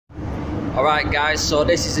Alright guys, so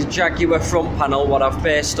this is a Jaguar front panel what I've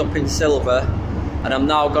based up in silver, and I'm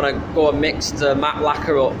now going to go and mix the matte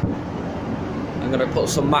lacquer up. I'm going to put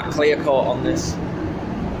some matte clear coat on this.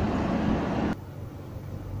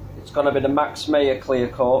 It's going to be the Max Mayer clear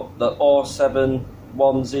coat, the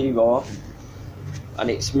 0710, and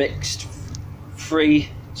it's mixed 3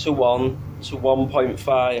 to 1 to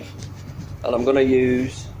 1.5, and I'm going to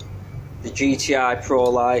use the GTI Pro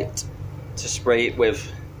Light to spray it with.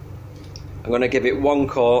 I'm going to give it one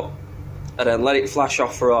coat and then let it flash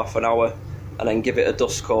off for half an hour and then give it a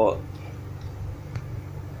dust coat.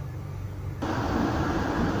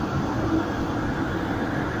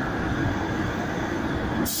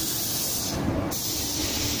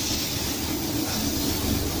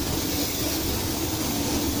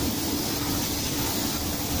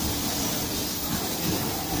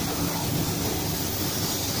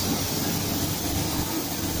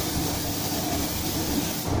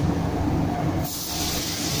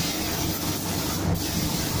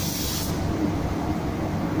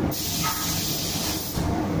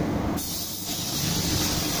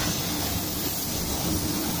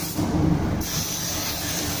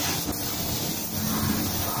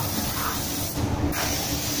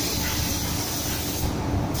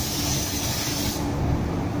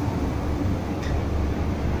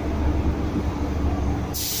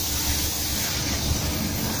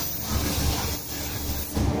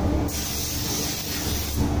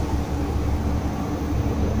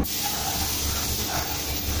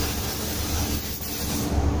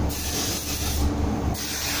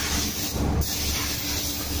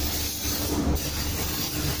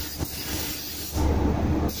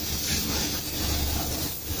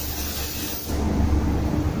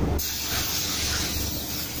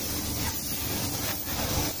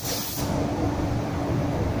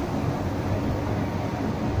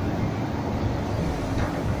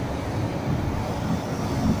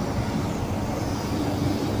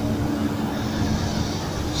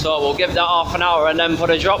 So we'll give that half an hour and then put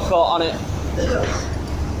a drop coat on it.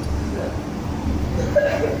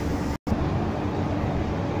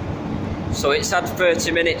 So it's had 30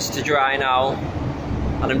 minutes to dry now,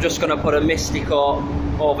 and I'm just going to put a misty coat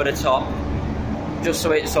over the top, just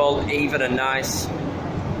so it's all even and nice.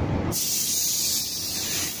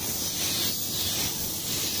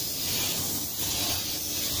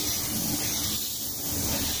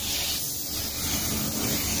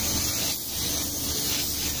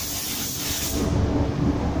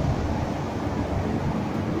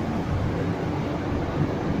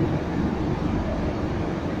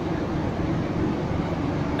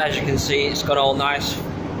 As you can see, it's got all nice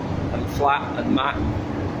and flat and matte.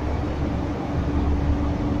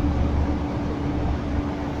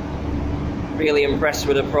 Really impressed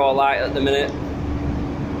with the Pro Light at the minute.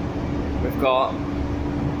 We've got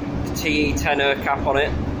the TE10 air cap on it.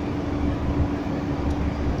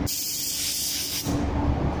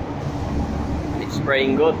 And it's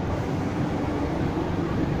spraying good.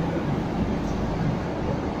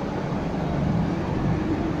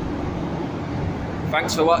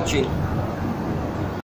 Thanks for watching.